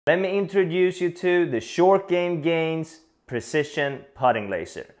Let me introduce you to the Short Game Gains Precision Putting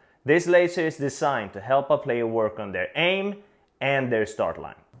Laser. This laser is designed to help a player work on their aim and their start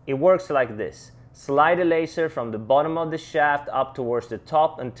line. It works like this. Slide the laser from the bottom of the shaft up towards the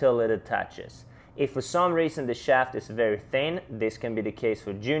top until it attaches. If for some reason the shaft is very thin, this can be the case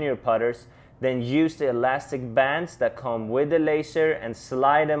for junior putters, then use the elastic bands that come with the laser and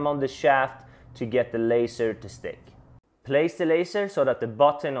slide them on the shaft to get the laser to stick. Place the laser so that the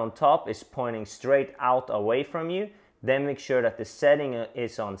button on top is pointing straight out away from you. Then make sure that the setting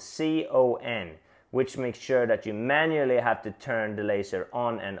is on CON, which makes sure that you manually have to turn the laser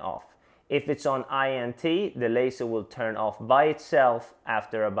on and off. If it's on INT, the laser will turn off by itself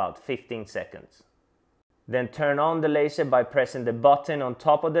after about 15 seconds. Then turn on the laser by pressing the button on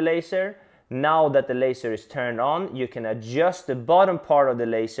top of the laser. Now that the laser is turned on, you can adjust the bottom part of the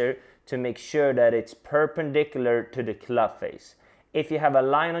laser to make sure that it's perpendicular to the club face. If you have a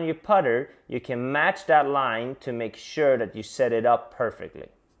line on your putter, you can match that line to make sure that you set it up perfectly.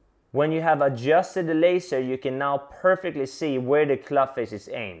 When you have adjusted the laser, you can now perfectly see where the club face is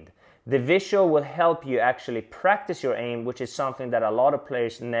aimed. The visual will help you actually practice your aim, which is something that a lot of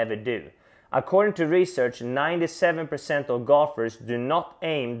players never do. According to research, 97% of golfers do not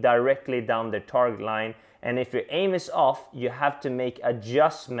aim directly down their target line, and if your aim is off, you have to make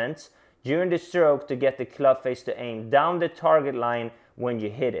adjustments during the stroke to get the club face to aim down the target line when you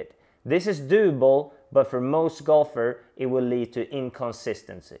hit it. This is doable, but for most golfers, it will lead to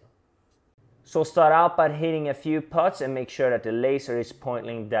inconsistency. So start out by hitting a few putts and make sure that the laser is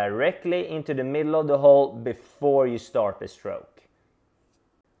pointing directly into the middle of the hole before you start the stroke.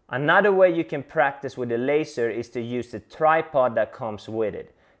 Another way you can practice with the laser is to use the tripod that comes with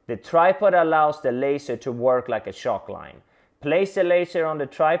it. The tripod allows the laser to work like a chalk line. Place the laser on the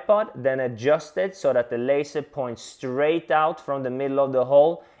tripod, then adjust it so that the laser points straight out from the middle of the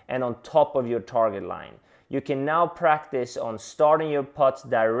hole and on top of your target line. You can now practice on starting your putts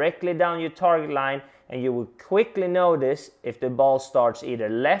directly down your target line, and you will quickly notice if the ball starts either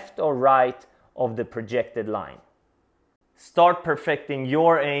left or right of the projected line. Start perfecting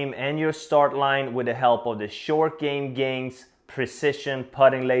your aim and your start line with the help of the Short Game Gains Precision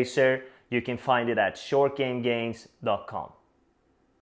Putting Laser. You can find it at shortgamegains.com.